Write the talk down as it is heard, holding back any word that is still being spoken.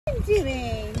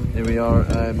doing? Here we are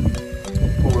at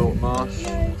Poor Marsh,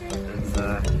 and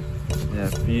yeah,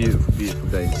 beautiful, beautiful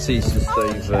day. The sea's just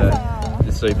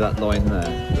over that line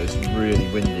there, but it's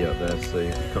really windy up there, so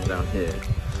you come down here.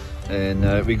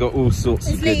 And we got all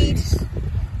sorts of goodies.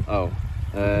 Oh,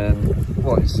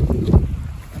 what is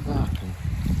that?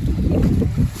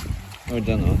 Well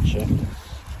done, Archer.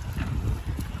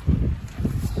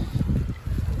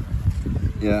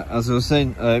 Yeah, as I was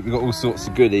saying, we've got all sorts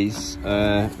of goodies. We've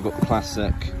got the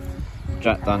classic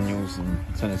Jack Daniels and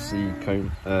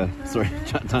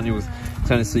Jack Daniels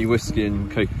Tennessee whiskey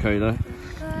and Coca-Cola.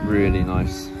 Really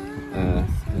nice. Yeah.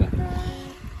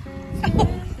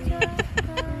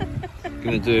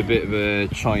 Gonna do a bit of a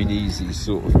Chinesey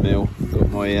sort of meal.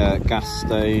 Got my gas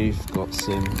stove. Got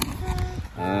some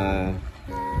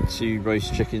 2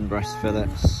 roast chicken breast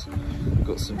fillets.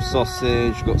 Got some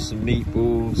sausage, got some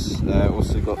meatballs,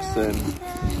 also got some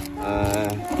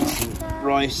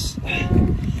rice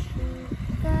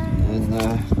and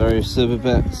various other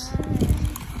bits.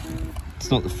 It's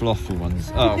not the falafel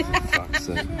ones. Oh, for fuck's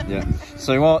sake. Yeah.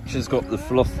 So Archer's got the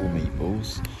falafel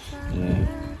meatballs. Yeah.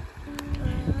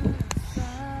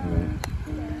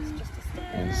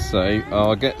 And so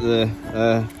I'll get the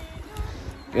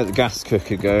gas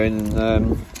cooker going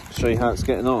and show you how it's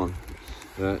getting on.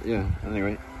 But yeah,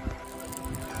 anyway.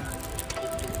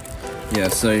 Yeah,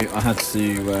 so I had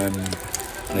to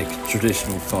make a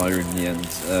traditional fire in the end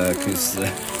because the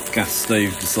gas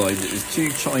stove decided it was too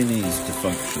Chinese to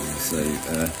function, so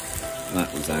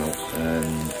that was out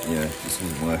and yeah, it just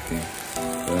wasn't working.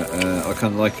 But I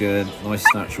kind of like a nice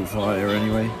natural fire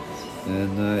anyway,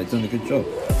 and it's done a good job.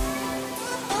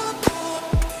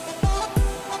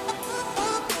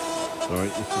 Sorry,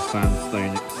 this is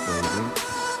sandstone exploding.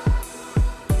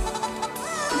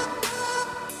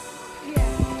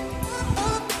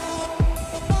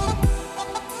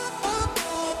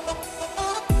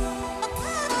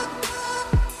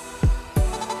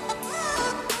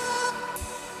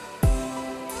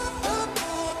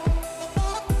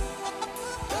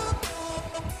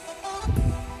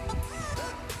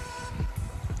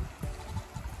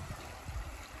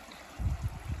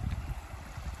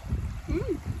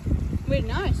 Really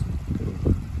nice.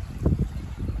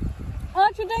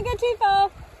 Archer, don't go too far.